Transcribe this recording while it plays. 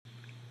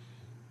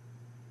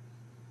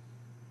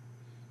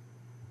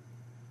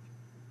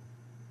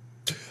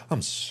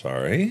I'm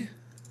sorry.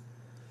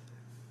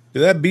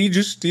 Did that bee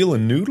just steal a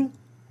noodle?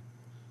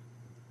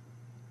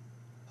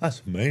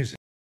 That's amazing.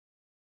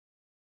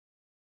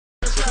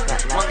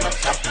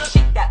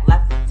 Shake that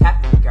left and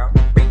tap it, girl.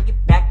 Bring it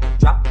back and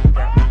drop it,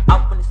 girl.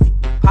 I wanna see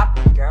you pop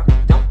it, girl.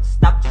 Don't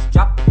stop, just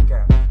drop it,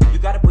 girl. You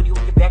got a booty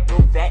on your back,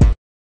 real fat.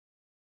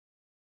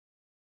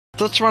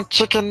 Stitch want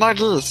chicken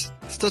nuggets.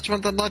 Stitch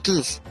want the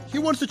nuggets. He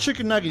wants the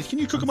chicken nuggets. Can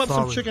you cook him up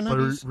some chicken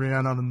nuggets?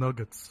 Ran out of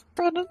nuggets.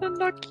 Better than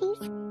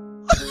nuggets.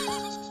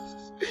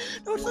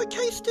 No, it's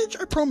okay, Stitch.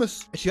 I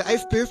promise. It's your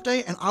 8th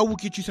birthday, and I will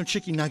get you some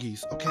chicken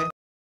nuggets, okay?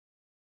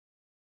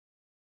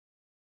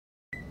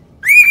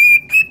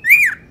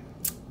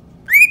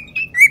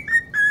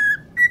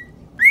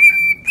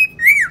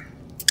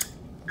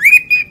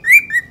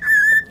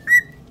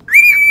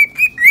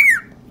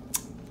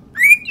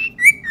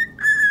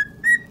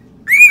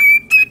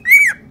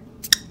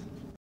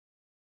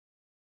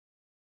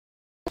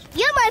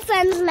 You're my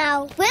friends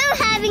now. We're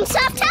having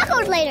soft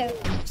tacos later.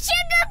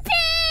 Sugar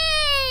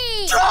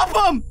pea! Drop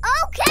him!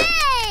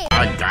 Okay!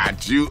 I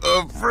got you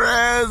a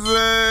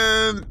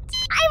present!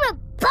 I'm a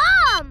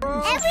bomb!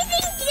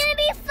 Everything's gonna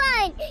be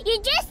fine.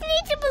 You just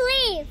need to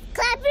believe.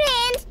 Clap your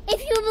hands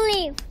if you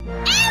believe.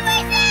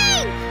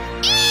 Everything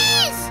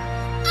is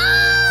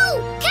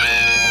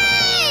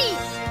okay!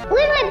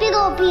 Where's my big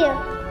old beer?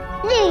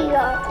 There you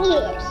are,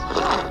 yes.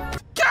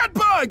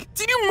 Catbug!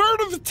 Did you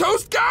murder the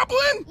toast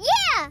goblin?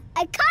 Yeah!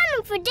 I caught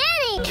him for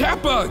Danny!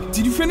 Catbug,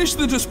 did you finish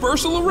the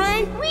dispersal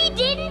array? We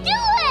didn't do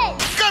it!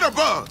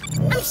 Scutterbug!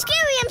 I'm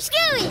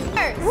scary!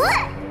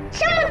 What?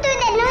 Someone threw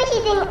that noisy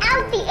thing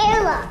out the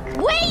airlock.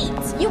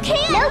 Wait! You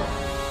can't! Nope.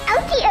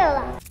 Out the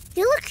airlock.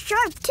 You look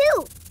sharp,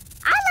 too.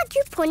 I like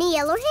your pointy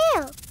yellow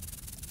hair.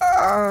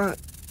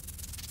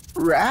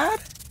 Rad?